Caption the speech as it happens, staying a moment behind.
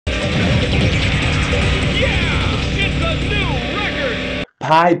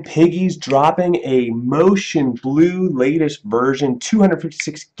Pipiggies dropping a Motion Blue latest version,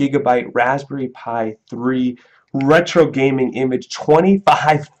 256 gigabyte Raspberry Pi 3 retro gaming image,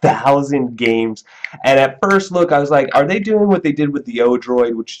 25,000 games. And at first look, I was like, are they doing what they did with the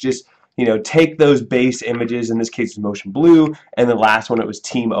Odroid, which just, you know, take those base images, in this case it's Motion Blue, and the last one it was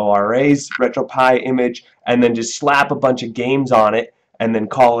Team ORA's RetroPie image, and then just slap a bunch of games on it and then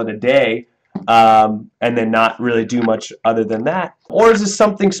call it a day, and then not really do much other than that? Or is this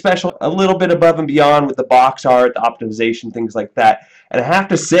something special, a little bit above and beyond with the box art, the optimization, things like that? And I have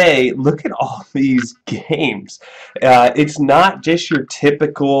to say, look at all these games. It's not just your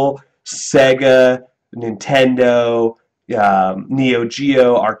typical Sega, Nintendo, Neo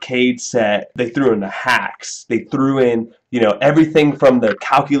Geo arcade set. They threw in the hacks. They threw in, you know, everything from the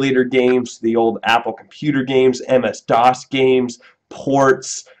calculator games to the old Apple computer games, MS-DOS games,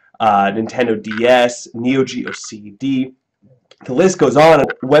 ports, Nintendo DS, Neo Geo CD. The list goes on.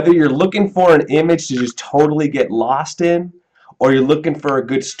 Whether you're looking for an image to just totally get lost in, or you're looking for a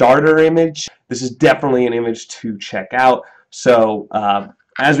good starter image, this is definitely an image to check out. So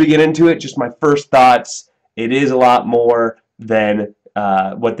as we get into it, just my first thoughts, it is a lot more than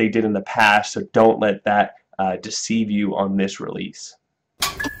what they did in the past, so don't let that deceive you on this release.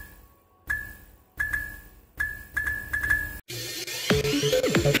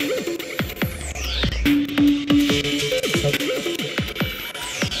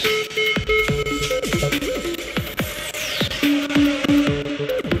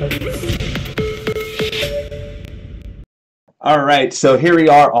 Alright, so here we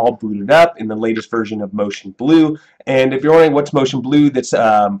are all booted up in the latest version of Motion Blue. And if you're wondering what's Motion Blue, that's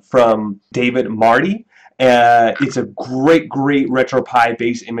from David Marty. It's a great RetroPie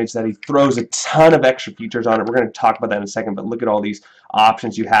base image that he throws a ton of extra features on it. We're going to talk about that in a second, but look at all these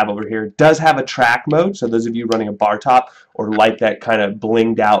options you have over here. It does have a track mode, so those of you running a bar top or like that kind of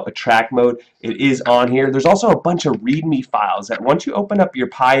blinged out a track mode, it is on here. There's also a bunch of README files that once you open up your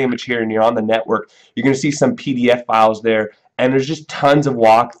Pi image here and you're on the network, you're going to see some PDF files there. And there's just tons of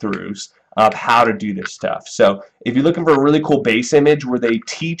walkthroughs of how to do this stuff. So if you're looking for a really cool base image where they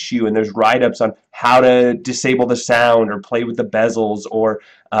teach you, and there's write-ups on how to disable the sound or play with the bezels, or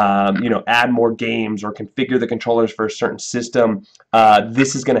you know, add more games or configure the controllers for a certain system,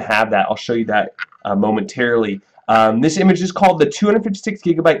 this is going to have that. I'll show you that momentarily. This image is called the 256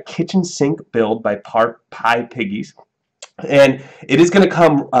 gigabyte kitchen sink build by Pipiggies. And it is going to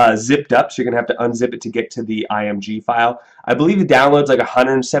come zipped up, so you're going to have to unzip it to get to the IMG file. I believe the download's like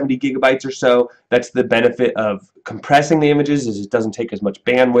 170 gigabytes or so. That's the benefit of compressing the images, is it doesn't take as much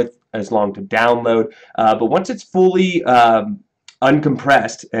bandwidth as long to download. But once it's fully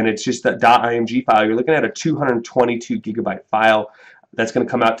uncompressed and it's just that .img file, you're looking at a 222 gigabyte file. That's going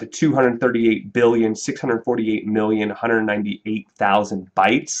to come out to 238,648,198,000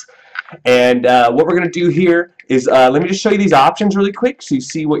 bytes. And what we're going to do here is let me just show you these options really quick so you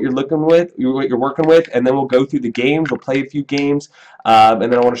see what you're looking with, what you're working with, and then we'll go through the games. We'll play a few games, and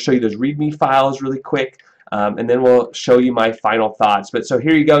then I want to show you those README files really quick. And then we'll show you my final thoughts. But so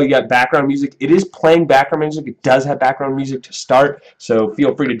here you go, you got background music. It is playing background music. It does have background music to start, so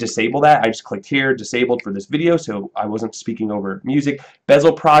feel free to disable that. I just clicked here, disabled for this video, so I wasn't speaking over music.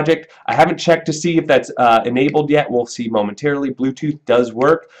 Bezel project, I haven't checked to see if that's enabled yet. We'll see momentarily. Bluetooth does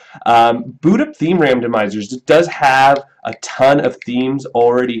work. Boot up theme randomizers. It does have a ton of themes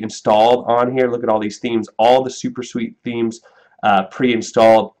already installed on here. Look at all these themes, all the super sweet themes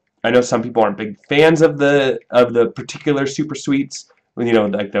pre-installed. I know some people aren't big fans of the particular super suites, you know,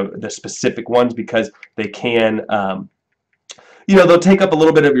 like the specific ones, because they can, you know, they'll take up a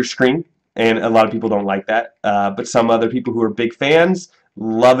little bit of your screen, and a lot of people don't like that. But some other people who are big fans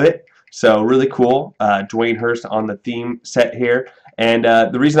love it. So really cool. Dwayne Hurst on the theme set here, and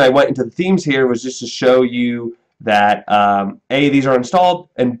the reason I went into the themes here was just to show you that A, these are installed,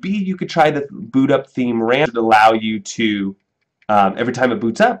 and B, you could try the boot up theme RAM to allow you to every time it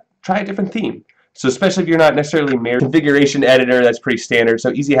boots up, try a different theme. So especially if you're not necessarily married. Configuration editor, that's pretty standard.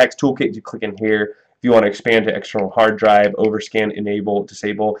 So Easy Hacks Toolkit, you click in here. If you want to expand to external hard drive, overscan, enable,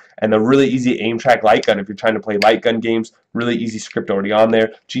 disable, and the really easy aim track light gun if you're trying to play light gun games, really easy script already on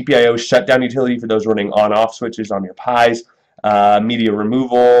there. GPIO shutdown utility for those running on-off switches on your Pis. Media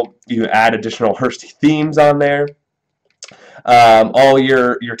removal, you add additional Hurst themes on there. All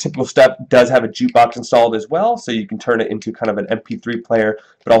your typical stuff does have a jukebox installed as well, so you can turn it into kind of an MP3 player,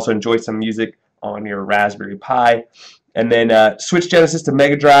 but also enjoy some music on your Raspberry Pi. And then switch Genesis to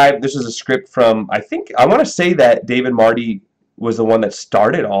Mega Drive. This is a script from, I want to say that David Marty was the one that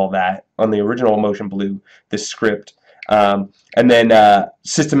started all that on the original Motion Blue, this script. And then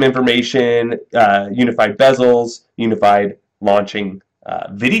system information, unified bezels, unified launching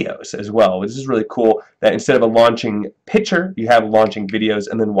videos as well. This is really cool that instead of a launching picture, you have launching videos,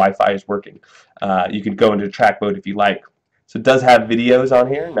 and then Wi-Fi is working. You can go into track mode if you like. So it does have videos on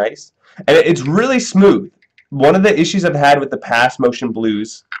here, nice. And it's really smooth. One of the issues I've had with the past Motion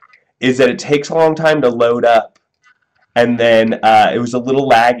Blues is that it takes a long time to load up, and then it was a little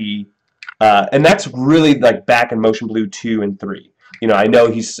laggy, and that's really like back in Motion Blue 2 and 3. You know, I know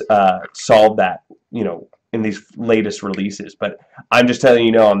he's solved that, you know, in these latest releases, but I'm just telling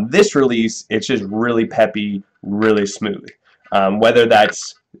you, on this release, it's just really peppy, really smooth. Whether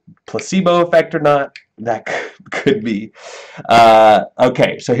that's placebo effect or not, that could be.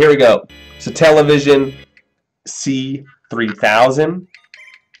 Okay, so here we go. So Television C3000.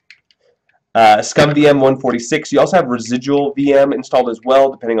 Scum VM 146. You also have residual VM installed as well,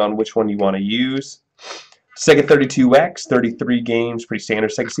 depending on which one you want to use. Sega 32X, 33 games, pretty standard.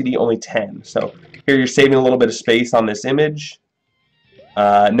 Sega CD, only 10. So here you're saving a little bit of space on this image.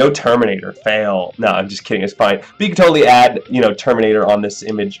 No Terminator, fail. No, I'm just kidding, it's fine. But you can totally add, you know, Terminator on this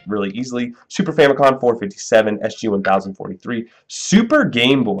image really easily. Super Famicom 457, SG 1043, Super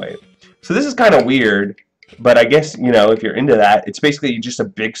Game Boy. So this is kind of weird, but I guess, you know, if you're into that, it's basically just a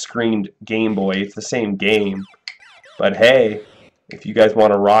big screened Game Boy. It's the same game. But hey, if you guys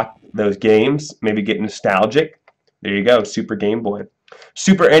want to rock those games, maybe get nostalgic, there you go, Super Game Boy.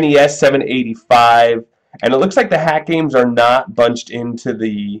 Super NES 785, and it looks like the hack games are not bunched into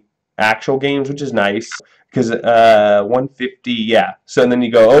the actual games, which is nice, because 150, yeah. So then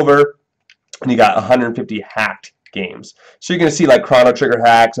you go over, and you got 150 hacked games. So you're going to see like Chrono Trigger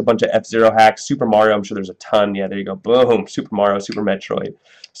hacks, a bunch of F-Zero hacks, Super Mario, I'm sure there's a ton. Yeah, there you go, boom, Super Mario, Super Metroid,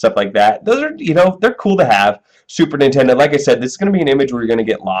 stuff like that. Those are, you know, they're cool to have. Super Nintendo, like I said, this is going to be an image where you're going to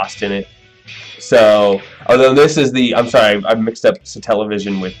get lost in it. So, although this is the, I'm sorry, I mixed up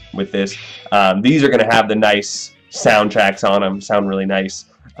Television with this. These are going to have the nice soundtracks on them, sound really nice.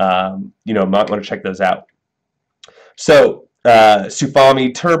 You know, might want to check those out. So,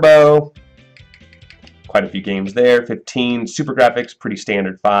 Sufami Turbo, quite a few games there, 15. Super Graphics, pretty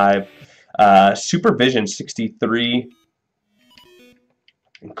standard, 5. Super Vision, 63.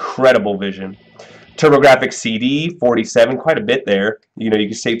 Incredible vision. TurboGrafx CD, 47, quite a bit there. You know, you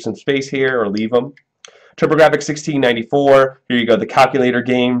can save some space here or leave them. TurboGrafx 1694, here you go, the calculator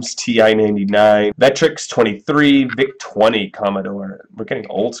games, TI-99. Vectrex 23, VIC-20 Commodore. We're getting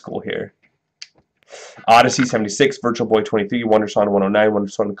old school here. Odyssey 76, Virtual Boy 23, WonderSwan 109,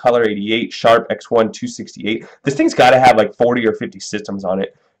 WonderSwan Color 88, Sharp X1 268. This thing's got to have like 40 or 50 systems on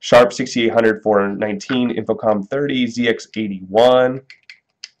it. Sharp 6800 419, Infocom 30, ZX81.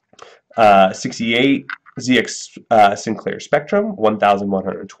 68, ZX Sinclair Spectrum,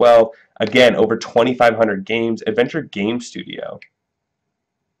 1112. Again, over 2,500 games. Adventure Game Studio.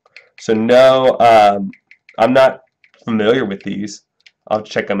 So no, I'm not familiar with these. I'll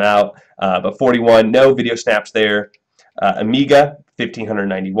check them out. But 41, no video snaps there. Amiga,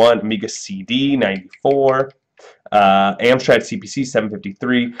 1591. Amiga CD, 94. Amstrad CPC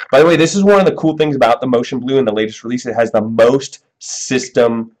 753. By the way, this is one of the cool things about the Motion Blue in the latest release. It has the most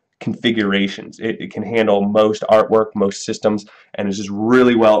system configurations. It can handle most artwork, most systems, and it's just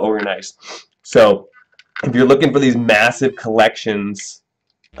really well organized. So if you're looking for these massive collections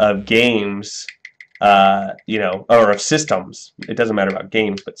of games, you know, or of systems, it doesn't matter about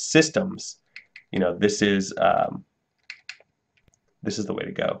games, but systems, you know, this is the way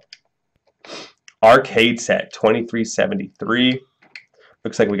to go. Arcade set 2373.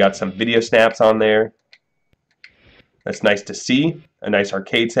 Looks like we got some video snaps on there. That's nice to see. A nice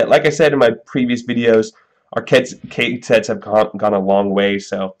arcade set. Like I said in my previous videos, arcade sets have gone a long way,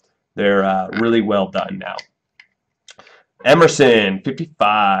 so they're really well done now. Emerson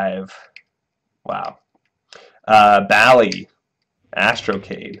 55. Wow. Bally,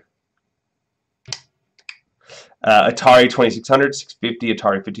 Astrocade. Atari 2600, 650,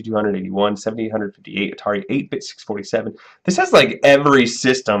 Atari 5281, 7858, Atari 8-bit 647. This has like every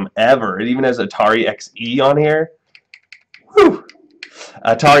system ever. It even has Atari XE on here. Whew.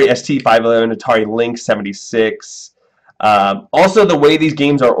 Atari ST 511, Atari Lynx 76. Also, the way these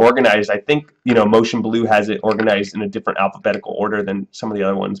games are organized, I think, you know, Motion Blue has it organized in a different alphabetical order than some of the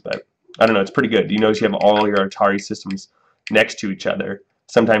other ones, but I don't know, it's pretty good. You notice you have all your Atari systems next to each other.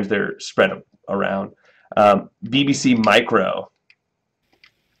 Sometimes they're spread around. BBC Micro,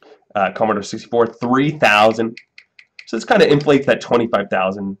 Commodore 64, 3,000. So this kind of inflates that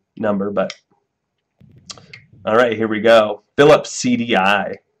 25,000 number, but all right, here we go. Philips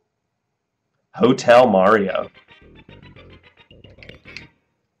CDI, Hotel Mario,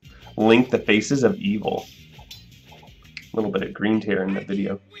 Link: The Faces of Evil. A little bit of green here in the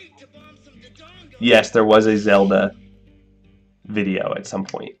video. Yes, there was a Zelda. video at some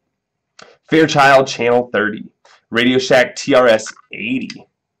point. Fairchild Channel 30. Radio Shack TRS 80.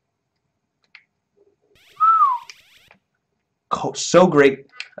 So great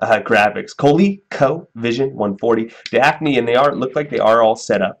graphics. ColecoVision 140. Daphne, and they look like they are all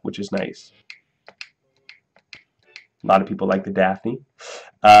set up, which is nice. A lot of people like the Daphne.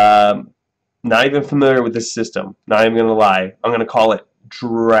 Not even familiar with this system. Not even going to lie. I'm going to call it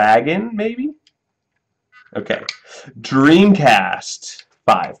Dragon, maybe? Okay. Dreamcast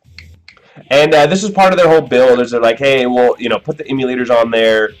 5. And this is part of their whole build. Is they're like, hey, well, you know, put the emulators on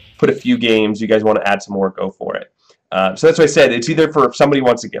there, put a few games. You guys want to add some more, go for it. So that's what I said. It's either for if somebody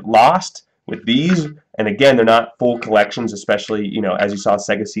wants to get lost with these, and again, they're not full collections, especially, you know, as you saw,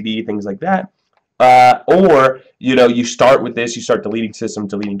 Sega CD, things like that. Or, you know, you start with this, you start deleting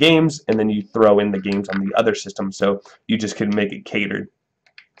systems, deleting games, and then you throw in the games on the other system, so you just can make it catered.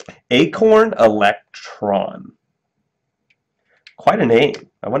 Acorn Electron. Quite a name.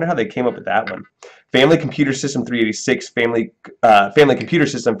 I wonder how they came up with that one. Family Computer System 386, Family Computer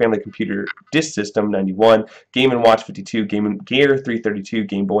System, Family Computer Disk System 91, Game & Watch 52, Game & Gear 332,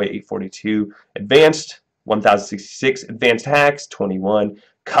 Game Boy 842, Advanced 1066, Advanced Hacks 21,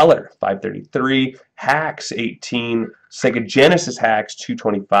 Color 533, Hacks 18, Sega Genesis Hacks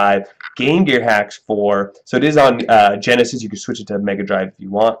 225, Game Gear Hacks 4. So it is on Genesis. You can switch it to Mega Drive if you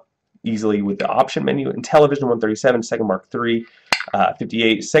want easily with the option menu. And Television 137, Sega Mark III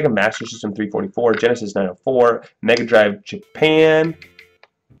 58, Sega Master System 344, Genesis 904, Mega Drive Japan,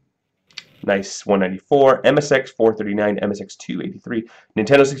 nice 194, MSX 439, MSX 283,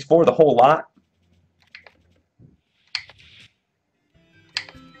 Nintendo 64, the whole lot.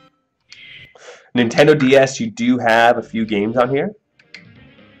 Nintendo DS, you do have a few games on here,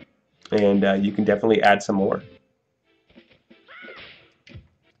 and you can definitely add some more.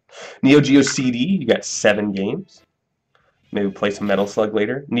 Neo Geo CD, you got 7 games. Maybe play some Metal Slug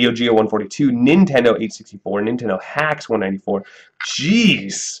later. Neo Geo 142, Nintendo 864, Nintendo Hacks 194.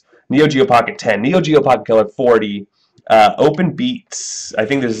 Jeez! Neo Geo Pocket 10, Neo Geo Pocket Color 40, Open Beats. I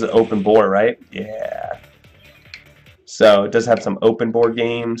think this is Openbor, right? Yeah. So it does have some Openbor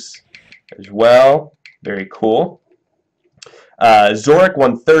games as well. Very cool. Zorik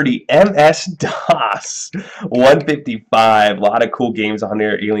 130, MS-DOS 155. A lot of cool games on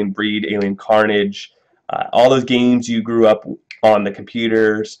there. Alien Breed, Alien Carnage. All those games you grew up on the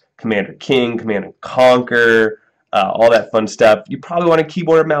computers. Commander King, Command and Conquer, all that fun stuff. You probably want a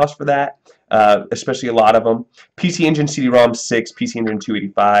keyboard and mouse for that, especially a lot of them. PC Engine CD-ROM 6, PC Engine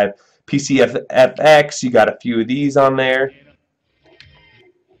 285, PCFX. You got a few of these on there.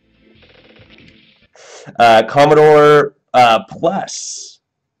 Commodore Plus.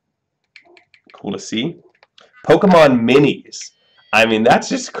 Cool to see. Pokemon Minis. I mean, that's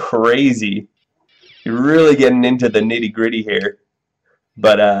just crazy. You're really getting into the nitty-gritty here.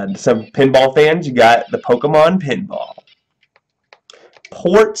 But some pinball fans, you got the Pokemon Pinball.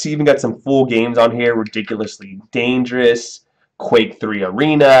 Ports, you even got some full games on here. Ridiculously Dangerous, Quake 3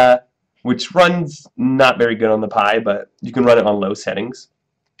 Arena, which runs not very good on the Pi, but you can run it on low settings.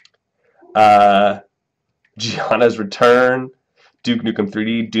 Gianna's Return, Duke Nukem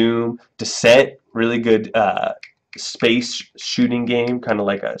 3D, Doom, Descent, really good space shooting game, kind of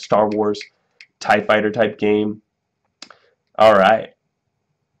like a Star Wars TIE Fighter type game. Alright.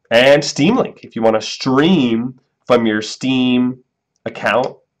 And Steam Link. If you want to stream from your Steam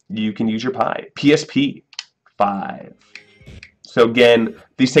account, you can use your Pi. PSP 5. So again,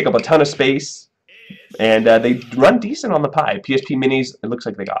 these take up a ton of space, and they run decent on the Pi. PSP Minis, it looks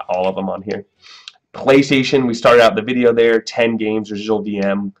like they got all of them on here. PlayStation, we started out the video there, 10 games, Residual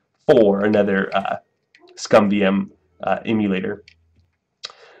VM 4, another Scum VM emulator.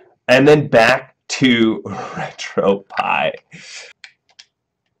 And then back to RetroPie.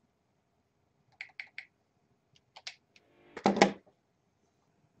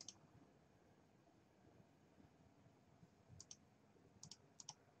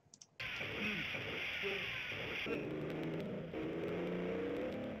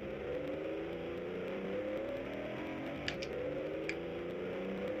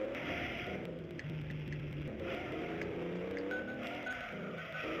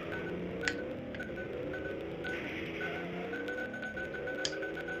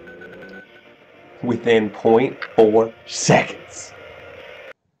 Within 0.4 seconds.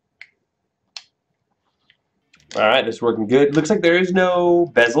 Alright, this is working good. Looks like there is no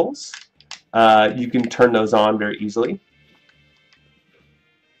bezels. You can turn those on very easily.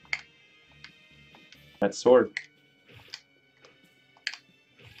 That sword.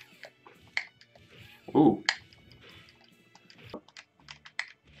 Ooh.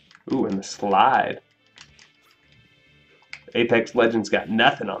 Ooh, and the slide. Apex Legends got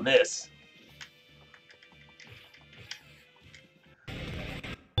nothing on this.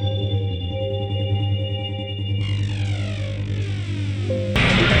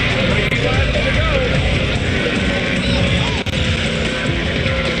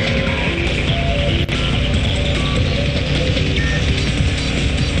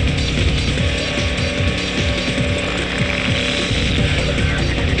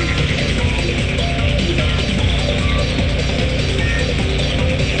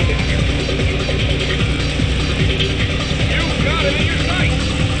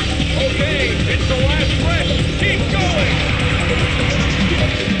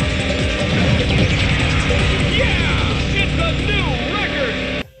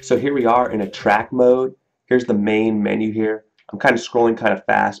 So here we are in a track mode. Here's the main menu here. I'm kind of scrolling kind of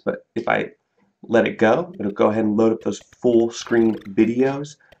fast, but if I let it go, it'll go ahead and load up those full screen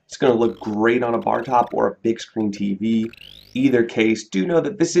videos. It's going to look great on a bar top or a big screen TV. Either case, do know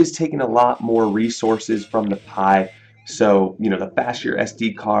that this is taking a lot more resources from the Pi. So, the faster your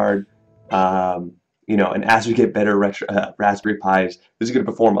SD card, and as we get better Raspberry Pis, this is going to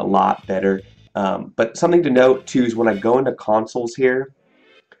perform a lot better. But something to note too is when I go into consoles here,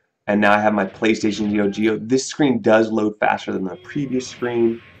 and now I have my PlayStation Neo Geo, this screen does load faster than the previous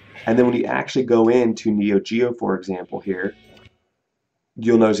screen. And then when you actually go into Neo Geo, for example, here,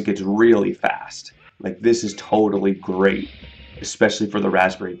 you'll notice it gets really fast. Like, this is totally great, especially for the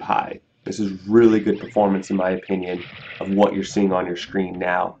Raspberry Pi. This is really good performance, in my opinion, of what you're seeing on your screen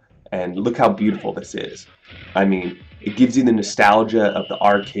now. And look how beautiful this is. I mean, it gives you the nostalgia of the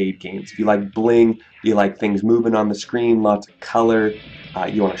arcade games. If you like bling, you like things moving on the screen, lots of color,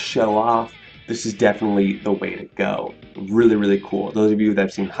 you want to show off, this is definitely the way to go. Really, really cool. Those of you that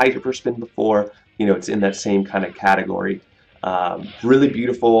have seen Hyperspin before, it's in that same kind of category. Really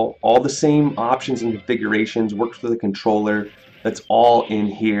beautiful. All the same options and configurations, works with a controller. That's all in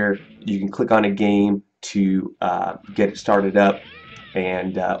here. You can click on a game to get it started up,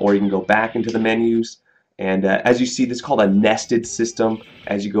 and or you can go back into the menus. And as you see, this is called a nested system.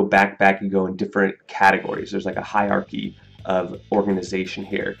 As you go back, you go in different categories. There's like a hierarchy of organization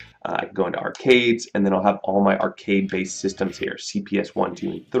here. I can go into arcades, and then I'll have all my arcade-based systems here, CPS 1,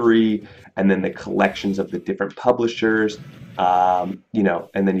 2, and 3, and then the collections of the different publishers, and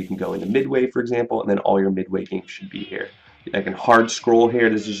then you can go into Midway, for example, and then all your Midway games should be here. I can hard scroll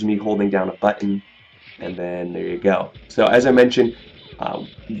here. This is just me holding down a button, and then there you go. So as I mentioned,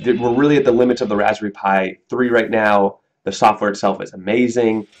 we're really at the limits of the Raspberry Pi 3 right now. The software itself is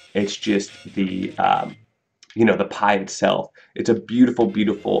amazing. It's just the the Pi itself. It's a beautiful,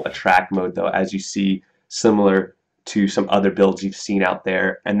 beautiful track mode, though, as you see, similar to some other builds you've seen out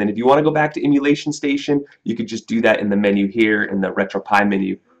there. And then if you want to go back to Emulation Station, you could just do that in the menu here, in the RetroPie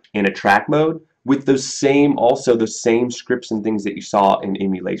menu, in a track mode, with those same scripts and things that you saw in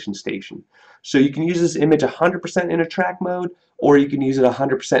Emulation Station. So you can use this image 100% in a track mode, or you can use it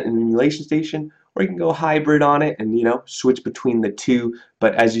 100% in Emulation Station, or you can go hybrid on it and switch between the two.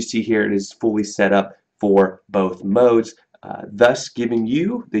 But as you see here, it is fully set up for both modes, thus giving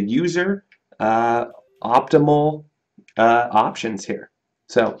you, the user, optimal options here.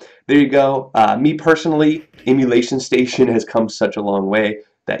 So there you go. Me personally, Emulation Station has come such a long way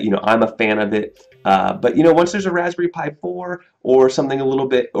that I'm a fan of it. But once there's a Raspberry Pi 4 or something a little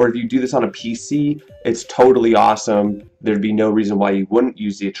bit, or if you do this on a PC, it's totally awesome. There'd be no reason why you wouldn't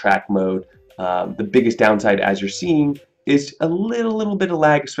use the track mode. The biggest downside, as you're seeing, is a little bit of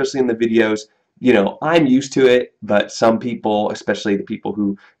lag, especially in the videos. I'm used to it, but some people, especially the people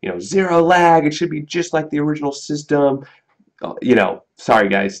who, zero lag, it should be just like the original system. Sorry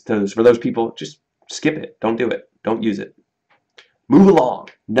guys, for those people, just skip it. Don't do it. Don't use it. Move along.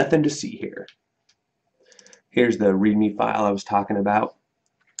 Nothing to see here. Here's the README file I was talking about.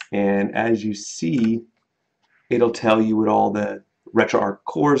 And as you see, it'll tell you what all the RetroArch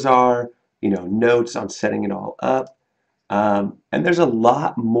cores are, notes on setting it all up. And there's a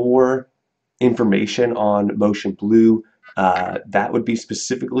lot more information on Motion Blue. That would be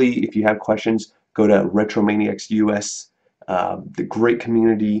specifically, if you have questions, go to RetromaniacsUS. The great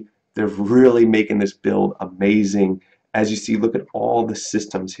community, they're really making this build amazing. As you see, look at all the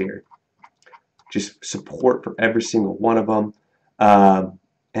systems here. Just support for every single one of them.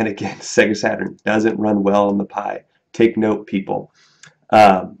 And again, Sega Saturn doesn't run well on the Pi. Take note, people.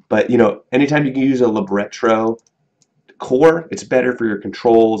 But anytime you can use a Libretro core, it's better for your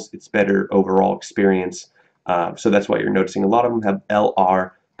controls, it's better overall experience. So that's why you're noticing a lot of them have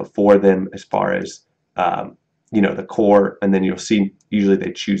LR before them as far as the core, and then you'll see usually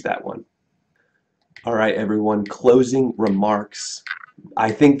they choose that one. Alright everyone, closing remarks.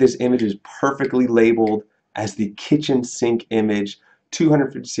 I think this image is perfectly labeled. as the kitchen sink image,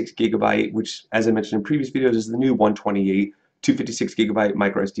 256 gigabyte, which, as I mentioned in previous videos, is the new 128. 256 gigabyte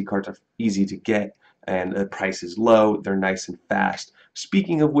micro SD cards are easy to get, and the price is low. They're nice and fast.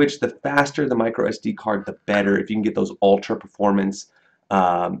 Speaking of which, the faster the micro SD card, the better. If you can get those ultra performance,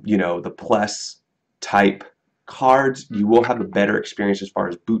 you know, the plus type cards, you will have a better experience as far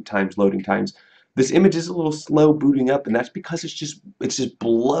as boot times, loading times. This image is a little slow booting up, and that's because it's just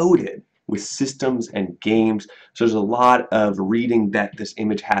bloated with systems and games. So there's a lot of reading that this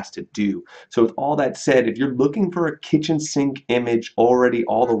image has to do. So with all that said, if you're looking for a kitchen sink image already,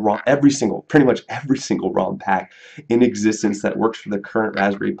 all the ROM, pretty much every single ROM pack in existence that works for the current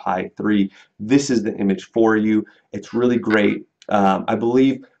Raspberry Pi 3, this is the image for you. It's really great. I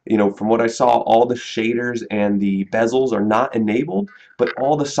believe, you know, from what I saw, all the shaders and the bezels are not enabled, but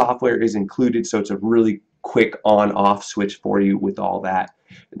all the software is included, so it's a really quick on-off switch for you with all that.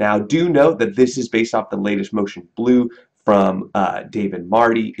 Now, do note that this is based off the latest Motion Blue from Dave and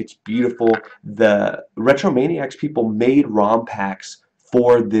Marty. It's beautiful. The Retromaniacs people made ROM packs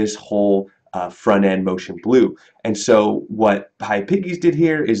for this whole front-end Motion Blue, and so what Pipiggies did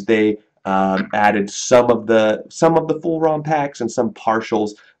here is they added some of the full ROM packs and some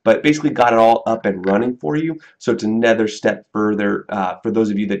partials, but basically got it all up and running for you. So it's another step further for those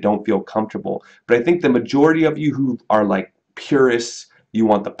of you that don't feel comfortable. But I think the majority of you who are like purists, you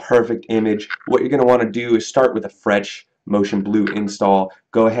want the perfect image, what you're going to want to do is start with a fresh Motion Blue install.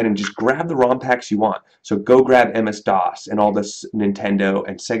 Go ahead and just grab the ROM packs you want. So go grab MS-DOS and all this Nintendo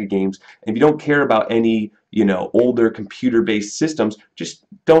and Sega games. And if you don't care about any, you know, older computer-based systems, just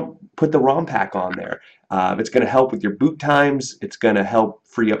don't put the ROM pack on there. It's going to help with your boot times. It's going to help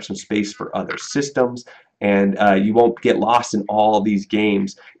free up some space for other systems, and you won't get lost in all of these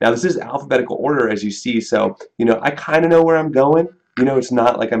games. Now, this is alphabetical order, as you see, so, you know, I kind of know where I'm going. You know, it's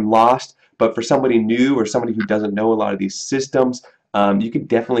not like I'm lost, but for somebody new or somebody who doesn't know a lot of these systems, you could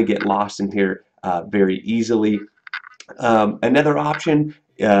definitely get lost in here very easily. Another option,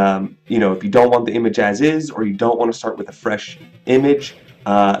 you know, if you don't want the image as is, or you don't want to start with a fresh image,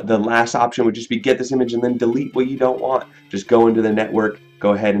 the last option would just be get this image and then delete what you don't want. Just go into the network,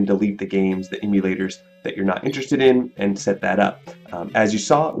 go ahead and delete the games, the emulators that you're not interested in, and set that up. As you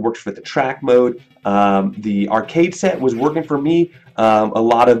saw, it works with the track mode. The arcade set was working for me. A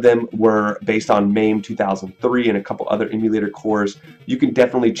lot of them were based on MAME 2003 and a couple other emulator cores. You can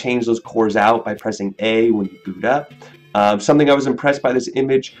definitely change those cores out by pressing A when you boot up. Something I was impressed by this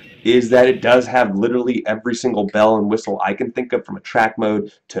image is that it does have literally every single bell and whistle I can think of, from a track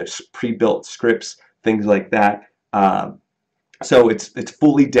mode to pre-built scripts, things like that. So it's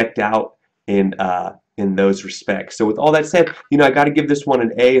fully decked out in those respects. So with all that said, you know, I got to give this one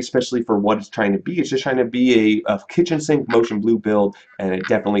an A, especially for what it's trying to be. It's just trying to be a kitchen sink Motion Blue build, and it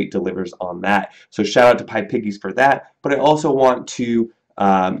definitely delivers on that. So shout out to Pipiggies for that. But I also want to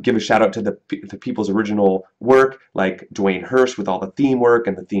give a shout out to the people's original work, like Dwayne Hurst with all the theme work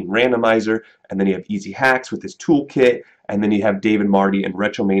and the theme randomizer, and then you have Easy Hacks with his toolkit, and then you have Dave and Marty and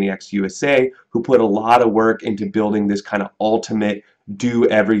RetromaniacsUS, who put a lot of work into building this kind of ultimate do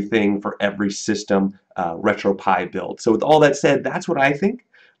everything for every system RetroPie build. So with all that said, that's what I think.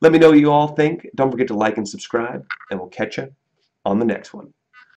 Let me know what you all think. Don't forget to like and subscribe, and we'll catch you on the next one.